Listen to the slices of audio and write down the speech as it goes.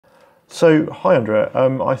So, hi Andrea,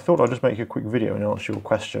 I thought I'd just make a quick video and answer your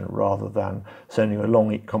question rather than sending you a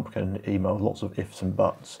long, complicated email with lots of ifs and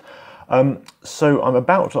buts. So I'm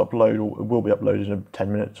about to upload, or will be uploaded in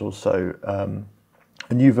 10 minutes or so,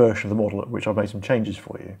 a new version of the model, which I've made some changes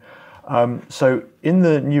for you. So in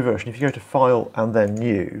the new version, if you go to File and then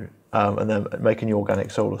New, and then make a new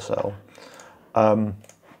organic solar cell, and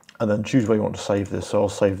then choose where you want to save this, so I'll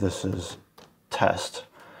save this as test.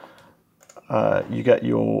 You get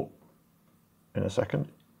your, in a second,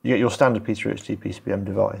 you get your standard P3HT PCBM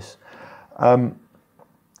device.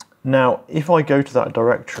 Now, if I go to that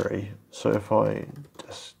directory, so if I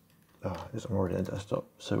just, I'm already in desktop,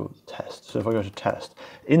 so test. So if I go to test,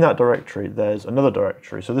 in that directory, there's another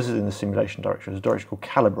directory. So this is in the simulation directory. There's a directory called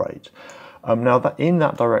calibrate. Now, in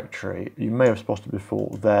that directory, you may have spotted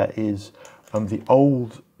before, there is the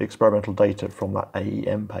old experimental data from that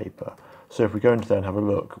AEM paper. So if we go into there and have a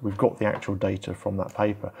look, we've got the actual data from that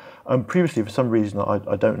paper. Previously, for some reason,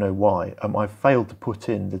 I don't know why, I failed to put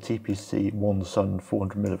in the TPC1 Sun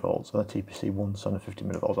 400 millivolts and the TPC1 Sun 50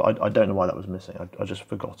 millivolts. I don't know why that was missing, I just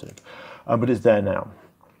forgot it. But it's there now.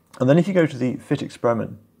 And then if you go to the Fit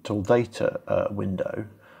Experimental Data window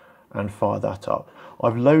and fire that up,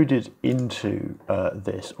 I've loaded into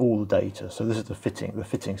this all the data. So this is the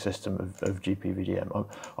fitting system of GPVDM.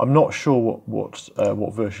 I'm not sure what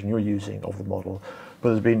version you're using of the model, but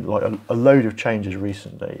there's been like a load of changes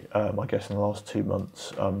recently, I guess in the last 2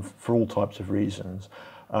 months, for all types of reasons,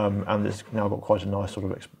 and it's now got quite a nice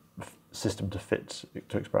sort of system to fit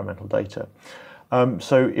to experimental data.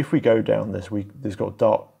 So if we go down this, there's got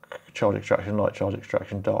dark charge extraction, light charge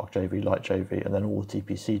extraction, dark JV, light JV, and then all the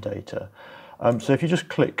TPC data. So if you just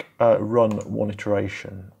click run one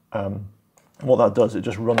iteration, what that does, it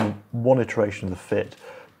just runs one iteration of the fit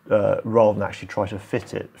rather than actually try to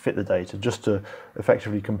fit the data, just to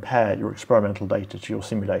effectively compare your experimental data to your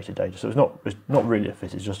simulated data. So it's not really a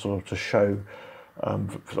fit, it's just sort of to show,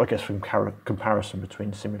 I guess, from comparison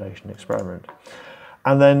between simulation and experiment.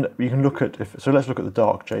 And then you can look at, so let's look at the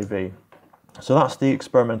dark JV. So that's the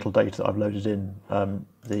experimental data that I've loaded in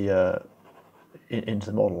into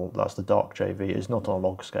the model. That's the dark JV. It's not on a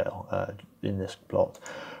log scale in this plot,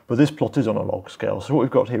 but this plot is on a log scale. So what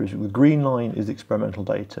we've got here is the green line is the experimental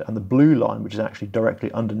data, and the blue line, which is actually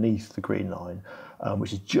directly underneath the green line,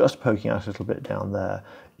 which is just poking out a little bit down there,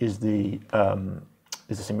 is the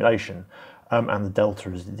simulation, and the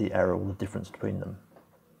delta is the error, or the difference between them.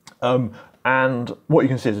 And what you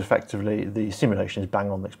can see is effectively the simulation is bang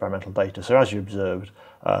on the experimental data. So as you observed,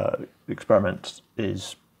 the experiment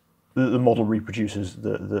is, the model reproduces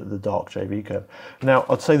the dark JV curve. Now,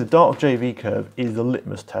 I'd say the dark JV curve is the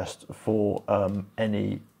litmus test for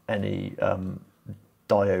any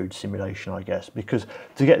diode simulation, I guess, because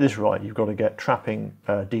to get this right, you've got to get trapping,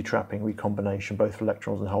 detrapping, recombination, both for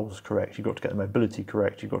electrons and holes correct. You've got to get the mobility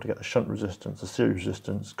correct. You've got to get the shunt resistance, the series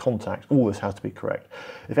resistance, contact. All this has to be correct.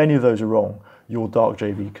 If any of those are wrong, your dark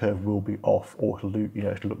JV curve will be off, or it'll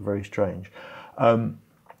look very strange.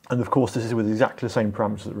 And of course, this is with exactly the same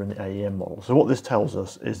parameters that were in the AEM model. So what this tells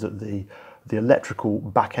us is that the electrical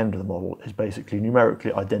back end of the model is basically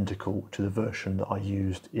numerically identical to the version that I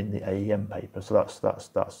used in the AEM paper. So that's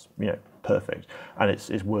perfect, and it's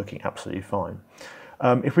working absolutely fine.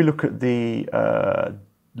 If we look at the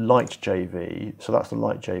light JV, so that's the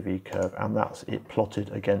light JV curve, and that's it plotted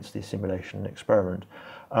against the simulation and experiment.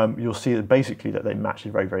 You'll see that basically that they match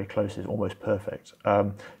very, very closely. It's almost perfect.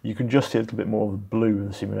 You can just see a little bit more of the blue of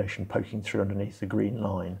the simulation poking through underneath the green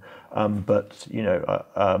line, but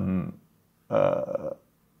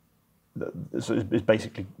so it's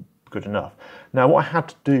basically good enough. Now, what I had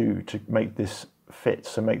to do to make this fit,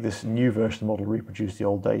 so make this new version of the model reproduce the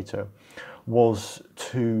old data, was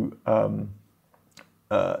to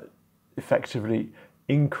effectively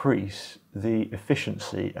increase the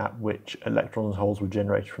efficiency at which electrons and holes were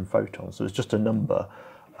generated from photons. So it's just a number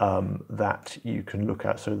that you can look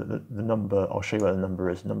at. So that the number, I'll show you where the number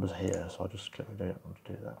is. The number's here, so I'll just click. I don't want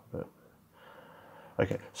to do that, but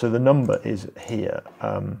okay. So the number is here.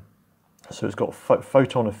 So it's got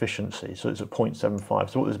photon efficiency. So it's at 0.75.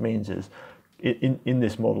 So what this means is, in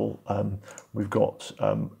this model, we've got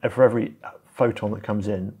for every photon that comes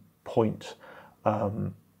in,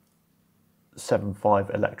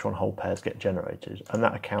 0.75 electron hole pairs get generated, and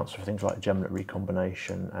that accounts for things like geminate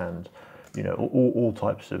recombination and all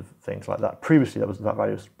types of things like that. Previously, that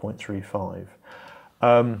value was 0.35.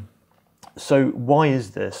 So why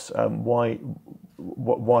is this? Why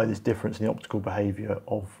this difference in the optical behaviour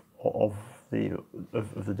of the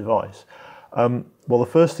device? Well, the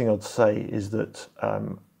first thing I'd say is that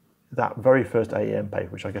that very first AEM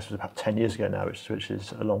paper, which I guess was about 10 years ago now, which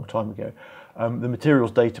is a long time ago, the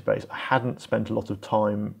materials database, I hadn't spent a lot of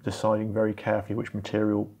time deciding very carefully which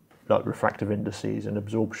material, like refractive indices and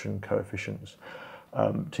absorption coefficients,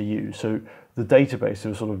 to use. So the database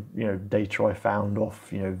was sort of, data I found off,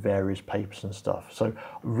 various papers and stuff. So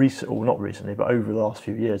not recently, but over the last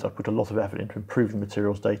few years, I've put a lot of effort into improving the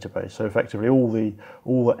materials database. So effectively, all the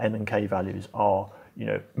N and K values are,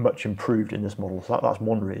 much improved in this model. So that's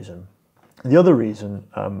one reason. The other reason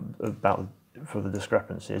for the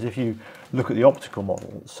discrepancy is if you look at the optical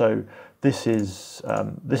model. So this is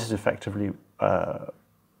effectively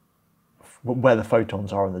where the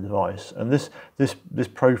photons are in the device, and this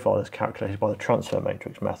profile is calculated by the transfer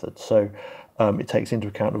matrix method. So it takes into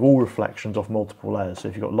account of all reflections off multiple layers. So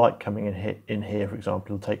if you've got light coming in here, for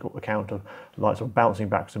example, it'll take account of light sort of bouncing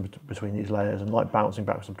backwards between these layers and light bouncing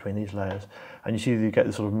backwards between these layers, and you see that you get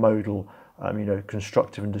this sort of modal,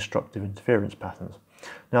 constructive and destructive interference patterns.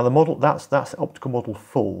 Now the model, that's the optical model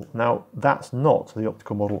full. Now that's not the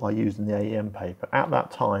optical model I used in the AEM paper. At that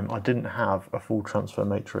time I didn't have a full transfer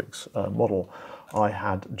matrix model. I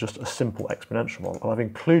had just a simple exponential model, and I've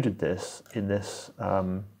included this in this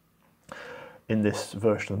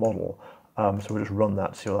version of the model. So we'll just run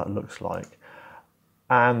that to see what that looks like.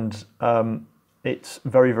 And it's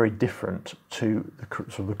very, very different to the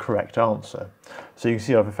correct answer. So you can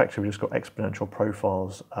see I've effectively just got exponential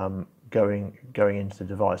profiles going into the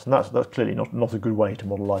device, and that's clearly not a good way to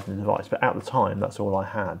model light in the device. But at the time, that's all I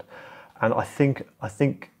had, and I think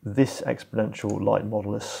this exponential light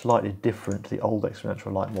model is slightly different to the old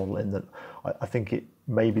exponential light model in that I think it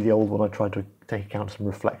maybe the old one I tried to take account of some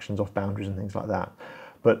reflections off boundaries and things like that.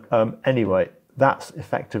 But anyway, that's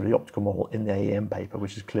effectively the optical model in the AEM paper,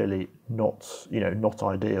 which is clearly not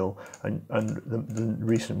ideal, and the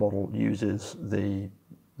recent model uses the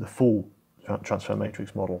full transfer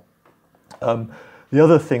matrix model. The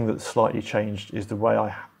other thing that's slightly changed is the way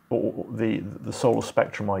the solar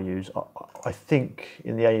spectrum I use. I think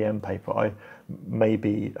in the AEM paper I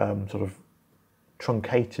maybe sort of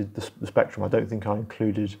truncated the spectrum. I don't think I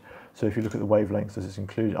included, so if you look at the wavelengths as it's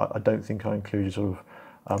included, I don't think I included sort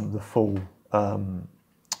of the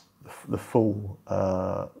full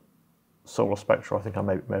solar spectra. I think I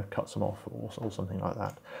may have cut some off or something like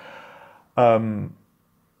that.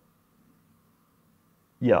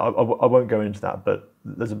 Yeah, I won't go into that, but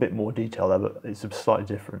there's a bit more detail there, but it's slightly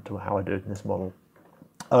different to how I do it in this model.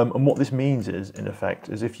 And what this means is, in effect,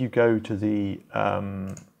 is if you go to the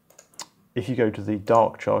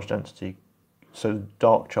dark charge density, so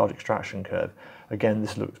dark charge extraction curve, again,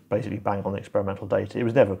 this looks basically bang on the experimental data. It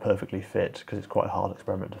was never perfectly fit because it's quite a hard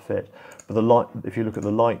experiment to fit. But if you look at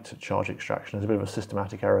the light charge extraction, there's a bit of a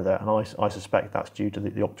systematic error there, and I suspect that's due to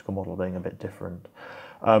the optical model being a bit different.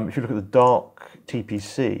 If you look at the dark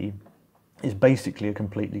TPC, it's basically a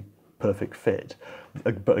completely perfect fit.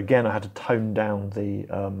 But again, I had to tone down the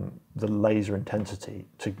laser intensity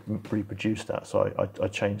to reproduce that. So I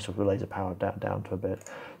changed sort of the laser power down to a bit.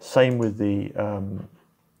 Same with the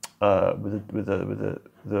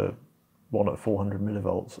one at 400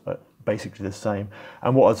 millivolts, basically the same.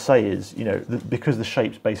 And what I'd say is, because the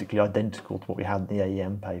shape's basically identical to what we had in the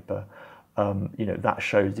AEM paper, that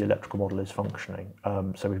shows the electrical model is functioning.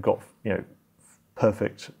 So we've got,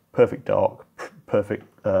 perfect dark, perfect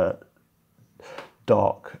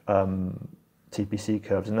dark TPC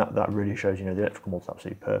curves, and that really shows, the electrical model is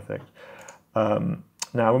absolutely perfect.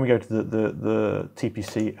 Now, when we go to the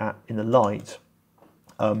TPC in the light,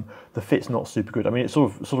 the fit's not super good. I mean,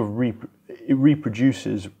 it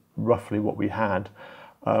reproduces roughly what we had,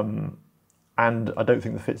 and I don't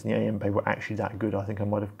think the fits in the AEM paper were actually that good. I think I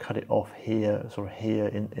might have cut it off here, sort of here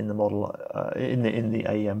in the model, in the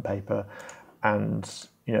AEM paper, and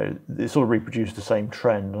it sort of reproduced the same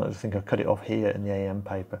trend. I think I cut it off here in the AEM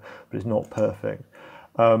paper, but it's not perfect,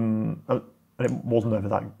 and it wasn't ever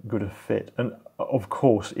that good a fit. And of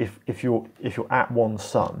course, if you're at one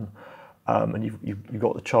sun, and you've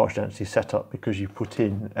got the charge density set up because you put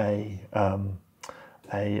in a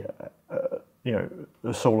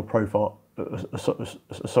solar profile,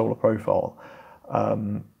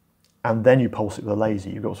 and then you pulse it with a laser,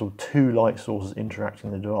 you've got sort of two light sources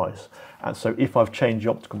interacting in the device. And so if I've changed the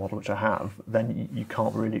optical model, which I have, then you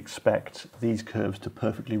can't really expect these curves to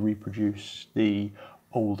perfectly reproduce the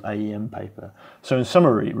old AEM paper. So in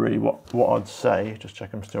summary, really what I'd say, just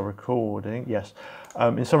check I'm still recording, yes.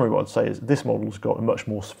 In summary, what I'd say is this model's got a much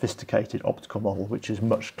more sophisticated optical model, which is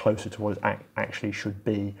much closer to what it actually should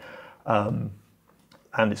be.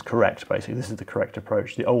 And it's correct, basically. This is the correct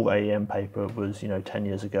approach. The old AEM paper was, 10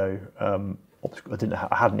 years ago,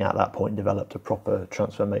 I hadn't at that point developed a proper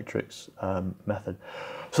transfer matrix method.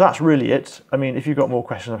 So that's really it. I mean, if you've got more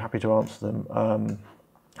questions, I'm happy to answer them.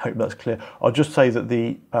 Hope that's clear. I'll just say that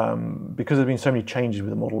because there's been so many changes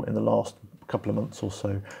with the model in the last couple of months or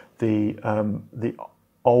so, the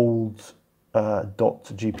old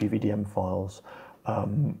 .gpvdm files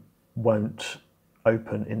won't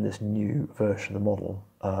open in this new version of the model.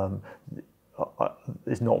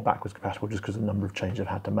 It's not backwards compatible just because of the number of changes I've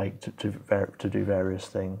had to make to do various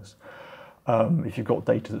things. If you've got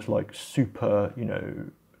data that's like super,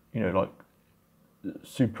 like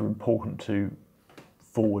super important to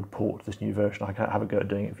forward port to this new version, I can have a go at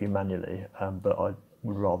doing it for you manually, but I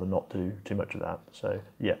would rather not do too much of that. So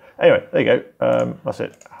yeah. Anyway, there you go. That's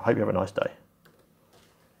it. I hope you have a nice day.